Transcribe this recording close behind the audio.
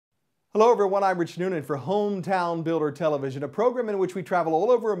Hello everyone, I'm Rich Noonan for Hometown Builder Television, a program in which we travel all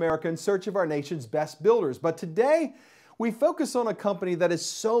over America in search of our nation's best builders. But today, we focus on a company that is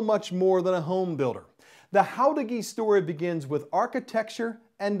so much more than a home builder. The Jauregui story begins with architecture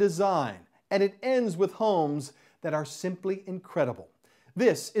and design, and it ends with homes that are simply incredible.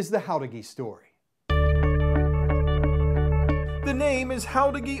 This is the Jauregui story. The name is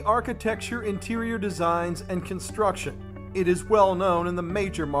Jauregui Architecture, Interior Designs, and Construction. It is well known in the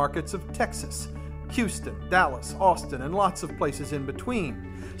major markets of Texas, Houston, Dallas, Austin, and lots of places in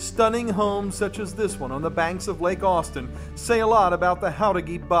between. Stunning homes such as this one on the banks of Lake Austin say a lot about the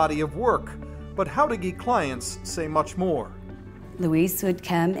Jauregui body of work, but Jauregui clients say much more. Luis would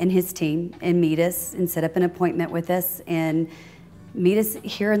come and his team and meet us and set up an appointment with us and meet us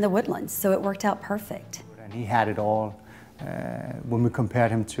here in the Woodlands, so it worked out perfect. And he had it all. When we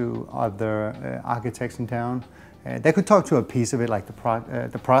compared him to other architects in town, they could talk to a piece of it, like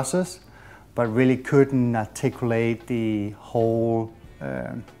the process, but really couldn't articulate the whole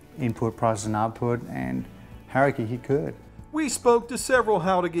input, process, and output, and Jauregui, he could. We spoke to several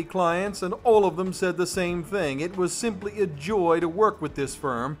Jauregui clients, and all of them said the same thing. It was simply a joy to work with this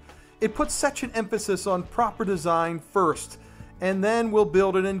firm. It puts such an emphasis on proper design first, and then we'll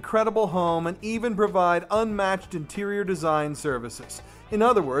build an incredible home and even provide unmatched interior design services. In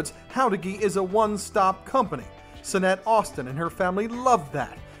other words, Jauregui is a one-stop company. Sanette Austin and her family loved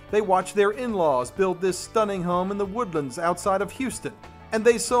that. They watched their in-laws build this stunning home in the Woodlands outside of Houston, and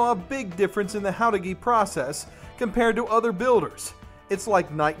they saw a big difference in the Jauregui process compared to other builders. It's like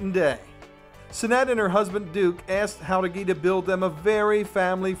night and day. Sanette and her husband Duke asked Jauregui to build them a very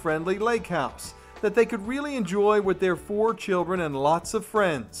family-friendly lake house that they could really enjoy with their 4 children and lots of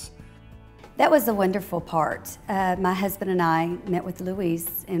friends. That was the wonderful part. My husband and I met with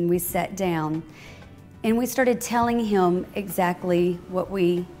Luis and we sat down and we started telling him exactly what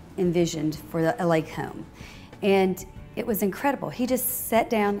we envisioned for a lake home. And it was incredible. He just sat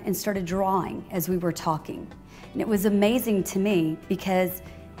down and started drawing as we were talking. And it was amazing to me because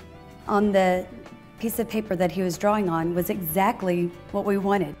on the piece of paper that he was drawing on was exactly what we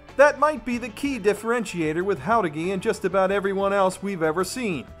wanted. That might be the key differentiator with Jauregui and just about everyone else we've ever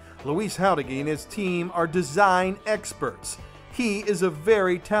seen. Luis Jauregui and his team are design experts. He is a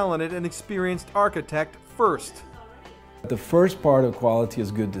very talented and experienced architect first. The first part of quality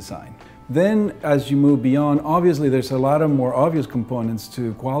is good design. Then as you move beyond, obviously there's a lot of more obvious components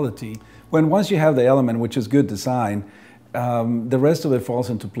to quality. Once you have the element, which is good design, the rest of it falls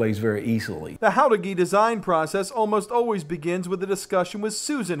into place very easily. The Jauregui design process almost always begins with a discussion with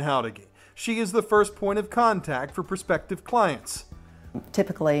Susan Jauregui. She is the first point of contact for prospective clients.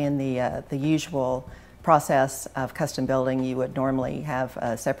 Typically in the usual process of custom building, you would normally have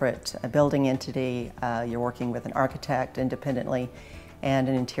a separate building entity. You're working with an architect independently and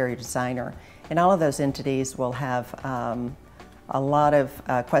an interior designer. And all of those entities will have a lot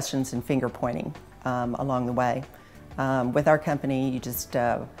of questions and finger pointing along the way. With our company, you just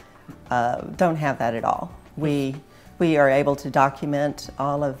don't have that at all. We are able to document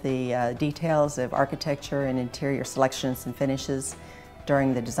all of the details of architecture and interior selections and finishes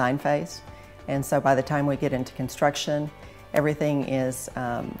during the design phase. And so by the time we get into construction, everything is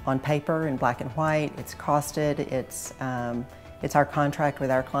on paper in black and white, it's costed, it's our contract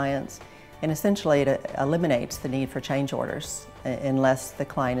with our clients, and essentially it eliminates the need for change orders unless the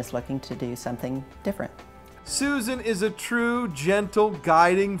client is looking to do something different. Susan is a true, gentle,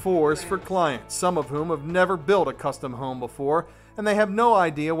 guiding force for clients, some of whom have never built a custom home before, and they have no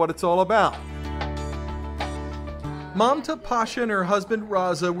idea what it's all about. Mamta Pasha and her husband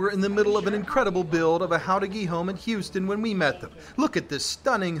Raza were in the middle of an incredible build of a Jauregui home in Houston when we met them. Look at this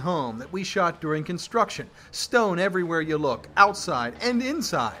stunning home that we shot during construction. Stone everywhere you look, outside and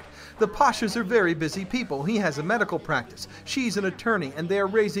inside. The Pashas are very busy people. He has a medical practice. She's an attorney, and they are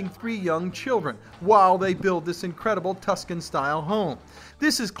raising 3 young children while they build this incredible Tuscan-style home.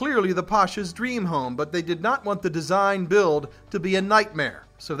 This is clearly the Pasha's dream home, but they did not want the design build to be a nightmare,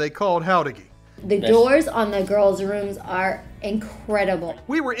 so they called Jauregui. The doors on the girls' rooms are incredible.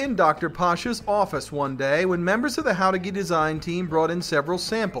 We were in Dr. Pasha's office one day when members of the Jauregui design team brought in several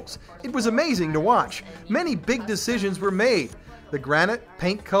samples. It was amazing to watch. Many big decisions were made. The granite,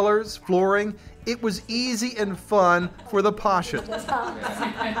 paint colors, flooring, it was easy and fun for the Pashas.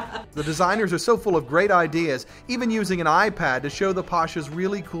 The designers are so full of great ideas, even using an iPad to show the Pashas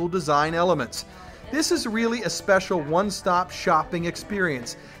really cool design elements. This is really a special one-stop shopping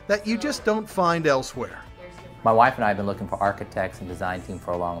experience that you just don't find elsewhere. My wife and I have been looking for architects and design team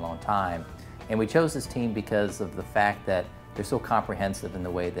for a long, long time. And we chose this team because of the fact that they're so comprehensive in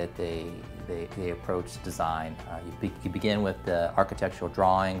the way that they approach design. You begin with the architectural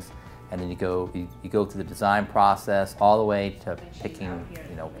drawings, and then you go through the design process all the way to picking,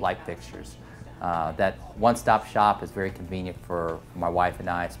 light fixtures. That one-stop shop is very convenient for my wife and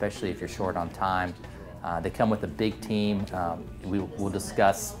I, especially if you're short on time. They come with a big team. We'll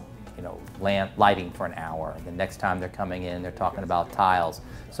discuss lighting for an hour. The next time they're coming in, they're talking about tiles.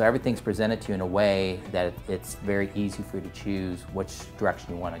 So everything's presented to you in a way that it's very easy for you to choose which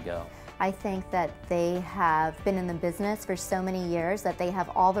direction you want to go. I think that they have been in the business for so many years that they have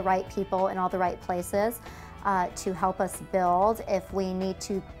all the right people in all the right places to help us build. If we need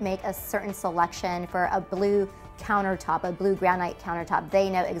to make a certain selection for a blue countertop, a blue granite countertop, they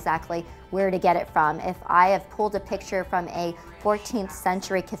know exactly where to get it from. If I have pulled a picture from a 14th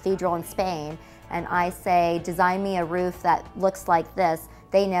century cathedral in Spain and I say, design me a roof that looks like this,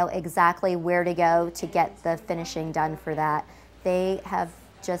 they know exactly where to go to get the finishing done for that. They have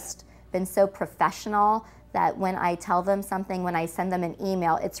just been so professional that when I tell them something, when I send them an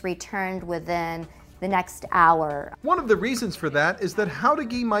email, it's returned within the next hour. One of the reasons for that is that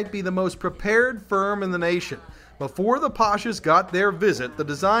Jauregui might be the most prepared firm in the nation. Before the Pashas got their visit, the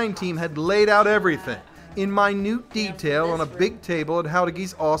design team had laid out everything in minute detail on a big table at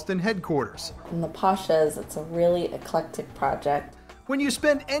Jauregui's Austin headquarters. In the Pashas, it's a really eclectic project. When you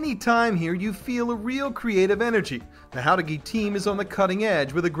spend any time here, you feel a real creative energy. The Jauregui team is on the cutting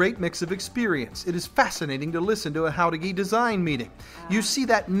edge with a great mix of experience. It is fascinating to listen to a Jauregui design meeting. You see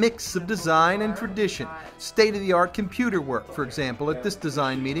that mix of design and tradition. State-of-the-art computer work, for example. At this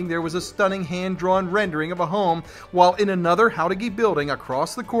design meeting, there was a stunning hand-drawn rendering of a home, while in another Jauregui building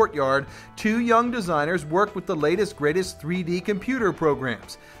across the courtyard, two young designers worked with the latest, greatest 3D computer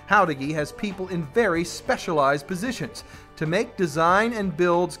programs. Jauregui has people in very specialized positions to make design and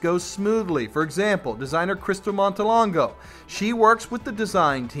builds go smoothly. For example, designer Crystal Montalongo. She works with the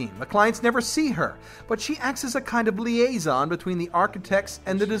design team. The clients never see her, but she acts as a kind of liaison between the architects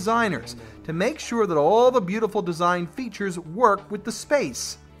and the designers to make sure that all the beautiful design features work with the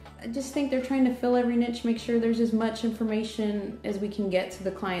space. I just think they're trying to fill every niche, make sure there's as much information as we can get to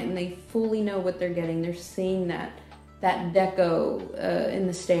the client and they fully know what they're getting. They're seeing that deco in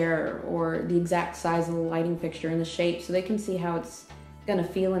the stair or the exact size of the lighting fixture and the shape, so they can see how it's gonna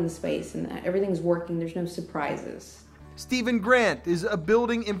feel in the space and that everything's working, there's no surprises. Stephen Grant is a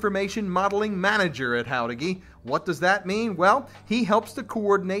building information modeling manager at Jauregui. What does that mean? Well, he helps to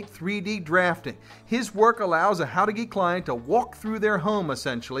coordinate 3D drafting. His work allows a Jauregui client to walk through their home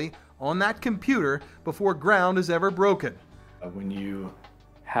essentially on that computer before ground is ever broken. When you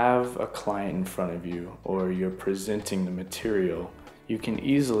have a client in front of you or you're presenting the material, you can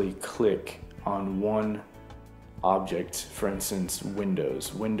easily click on one object. For instance,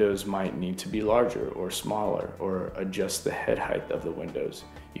 windows. Windows might need to be larger or smaller or adjust the head height of the windows.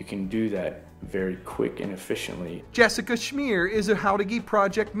 You can do that very quick and efficiently. Jessica Schmier is a Jauregui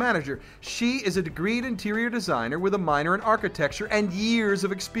project manager. She is a degreed interior designer with a minor in architecture and years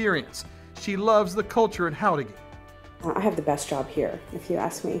of experience. She loves the culture at Jauregui. I have the best job here, if you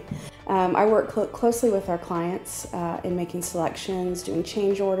ask me. I work closely with our clients in making selections, doing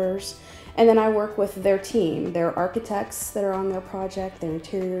change orders, and then I work with their team, their architects that are on their project, their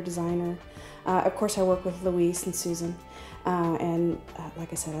interior designer. Of course, I work with Luis and Susan, and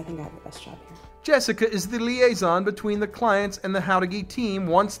like I said, I think I have the best job here. Jessica is the liaison between the clients and the Jauregui team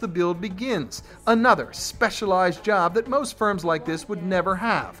once the build begins. Another specialized job that most firms like this would never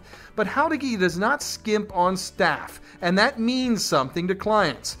have. But Jauregui does not skimp on staff, and that means something to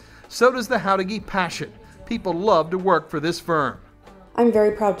clients. So does the Jauregui passion. People love to work for this firm. I'm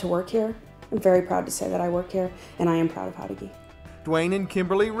very proud to work here. I'm very proud to say that I work here, and I am proud of Jauregui. Dwayne and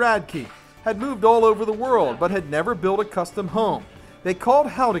Kimberly Radke had moved all over the world, but had never built a custom home. They called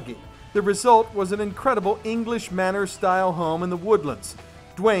Jauregui. The result was an incredible English Manor-style home in the Woodlands.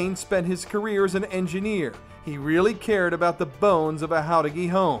 Dwayne spent his career as an engineer. He really cared about the bones of a Jauregui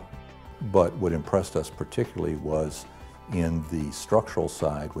home. But what impressed us particularly was in the structural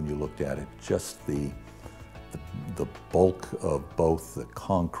side, when you looked at it, just the bulk of both the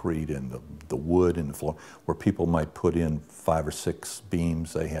concrete and the wood and the floor, where people might put in 5 or 6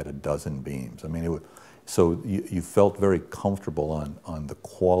 beams, they had a dozen beams. I mean, so you felt very comfortable on the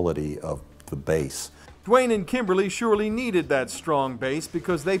quality of the base. Dwayne and Kimberly surely needed that strong base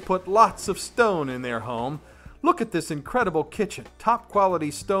because they put lots of stone in their home. Look at this incredible kitchen, top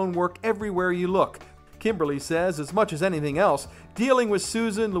quality stonework everywhere you look. Kimberly says, as much as anything else, dealing with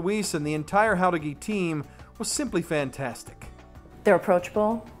Susan, Luis, and the entire Jauregui team was simply fantastic. They're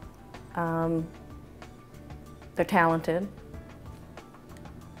approachable, they're talented,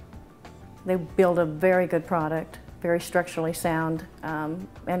 they build a very good product, very structurally sound, and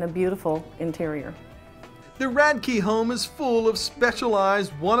a beautiful interior. The Radke home is full of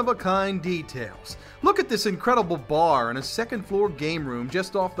specialized, one-of-a-kind details. Look at this incredible bar and a second-floor game room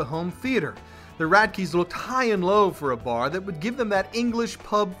just off the home theater. The Radkes looked high and low for a bar that would give them that English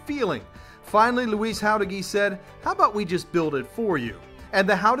pub feeling. Finally, Louise Jauregui said, "How about we just build it for you?" And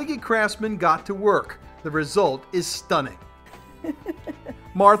the Jauregui craftsmen got to work. The result is stunning.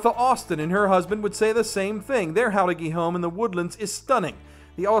 Martha Austin and her husband would say the same thing. Their Jauregui home in the Woodlands is stunning.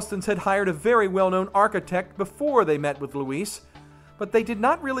 The Austins had hired a very well-known architect before they met with Louise, but they did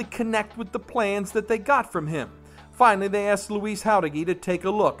not really connect with the plans that they got from him. Finally, they asked Louise Jauregui to take a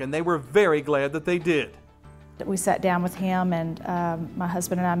look, and they were very glad that they did. We sat down with him, and my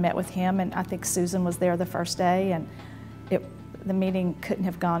husband and I met with him, and I think Susan was there the first day, and the meeting couldn't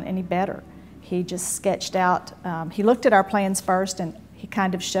have gone any better. He just sketched out, he looked at our plans first, and he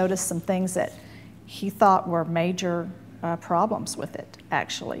kind of showed us some things that he thought were major problems with it,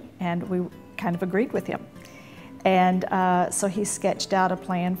 actually, and we kind of agreed with him. And so he sketched out a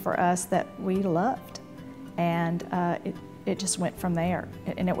plan for us that we loved, and it just went from there,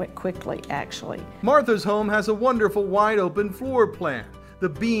 and it went quickly, actually. Martha's home has a wonderful wide-open floor plan. The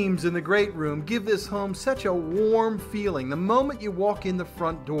beams in the great room give this home such a warm feeling the moment you walk in the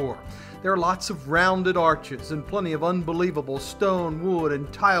front door. There are lots of rounded arches and plenty of unbelievable stone, wood,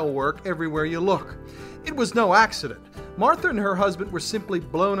 and tile work everywhere you look. It was no accident. Martha and her husband were simply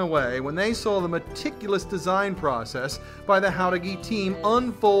blown away when they saw the meticulous design process by the Jauregui team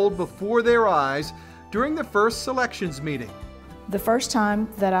unfold before their eyes during the first selections meeting. The first time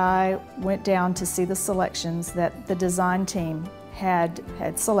that I went down to see the selections that the design team had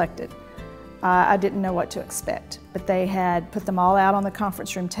selected, I didn't know what to expect, but they had put them all out on the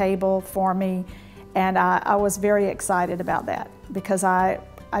conference room table for me, and I was very excited about that because I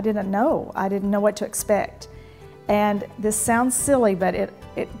didn't know what to expect. And this sounds silly, but it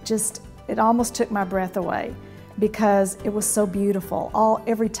almost took my breath away because it was so beautiful.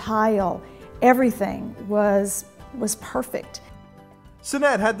 Every tile, everything was perfect.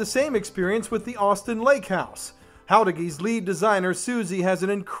 Sinette had the same experience with the Austin Lake House. Jauregui's lead designer, Susie, has an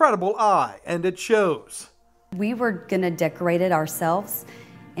incredible eye, and it shows. We were going to decorate it ourselves,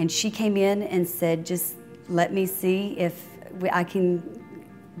 and she came in and said, "Just let me see if I can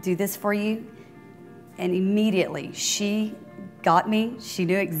do this for you." And immediately she got me. She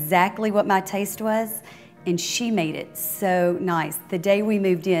knew exactly what my taste was, and she made it so nice. The day we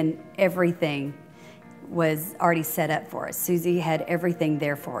moved in, everything was already set up for us. Susie had everything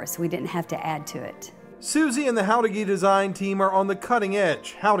there for us. We didn't have to add to it. Susie and the Jauregui design team are on the cutting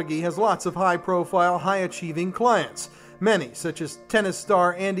edge. Jauregui has lots of high-profile, high-achieving clients. Many, such as tennis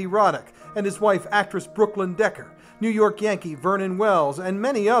star Andy Roddick and his wife, actress Brooklyn Decker, New York Yankee Vernon Wells, and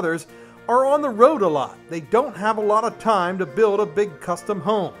many others, are on the road a lot. They don't have a lot of time to build a big custom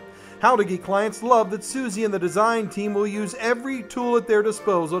home. Jauregui clients love that Susie and the design team will use every tool at their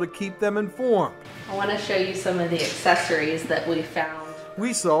disposal to keep them informed. I want to show you some of the accessories that we found.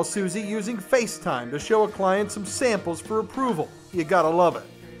 We saw Susie using FaceTime to show a client some samples for approval. You gotta love it.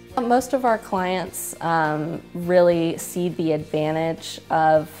 Most of our clients really see the advantage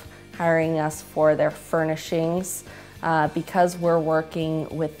of hiring us for their furnishings because we're working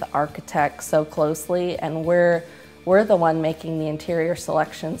with the architect so closely, and we're the one making the interior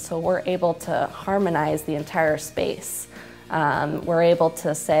selection, so we're able to harmonize the entire space. We're able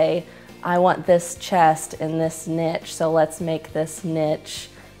to say, I want this chest in this niche, so let's make this niche,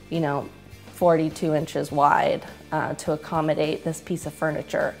 42 inches wide to accommodate this piece of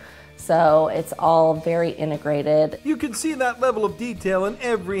furniture. So it's all very integrated. You can see that level of detail in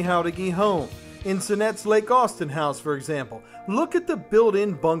every Jauregui home. In Sinette's Lake Austin house, for example, look at the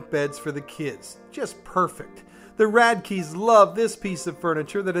built-in bunk beds for the kids. Just perfect. The Radkes loved this piece of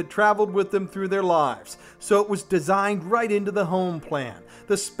furniture that had traveled with them through their lives, so it was designed right into the home plan.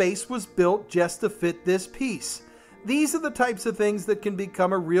 The space was built just to fit this piece. These are the types of things that can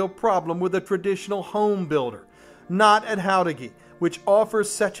become a real problem with a traditional home builder. Not at Jauregui, which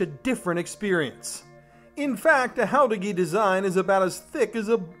offers such a different experience. In fact, a Jauregui design is about as thick as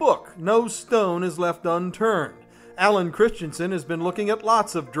a book. No stone is left unturned. Alan Christensen has been looking at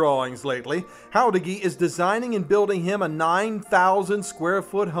lots of drawings lately. Jauregui is designing and building him a 9,000 square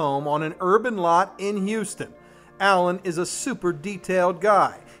foot home on an urban lot in Houston. Alan is a super detailed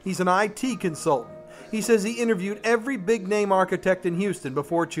guy. He's an IT consultant. He says he interviewed every big name architect in Houston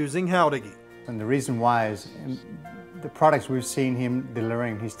before choosing Jauregui. And the reason why is the products we've seen him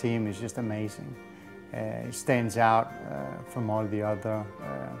delivering his team is just amazing. It stands out from all the other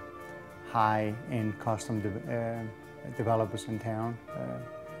high-end custom developers in town.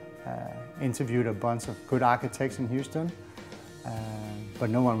 Interviewed a bunch of good architects in Houston, but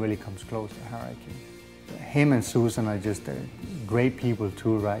no one really comes close to Jauregui. him and Susan are just great people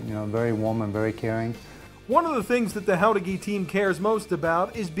too, right? You know, very warm and very caring. One of the things that the Jauregui team cares most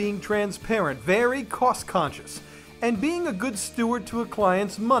about is being transparent, very cost-conscious, and being a good steward to a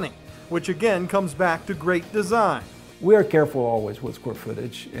client's money, which again comes back to great design. We are careful always with square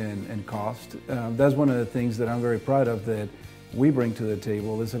footage and cost. That's one of the things that I'm very proud of that we bring to the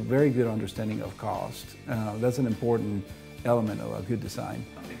table is a very good understanding of cost. That's an important element of a good design.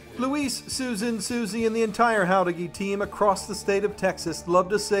 Luis, Susan, Susie, and the entire Jauregui team across the state of Texas love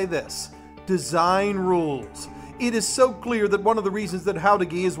to say this: design rules. It is so clear that one of the reasons that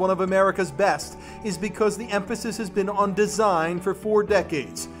Jauregui is one of America's best is because the emphasis has been on design for 4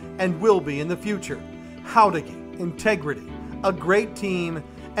 decades and will be in the future. Jauregui, integrity, a great team,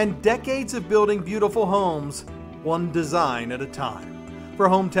 and decades of building beautiful homes, one design at a time. For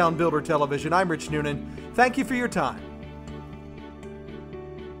Hometown Builder Television, I'm Rich Noonan. Thank you for your time.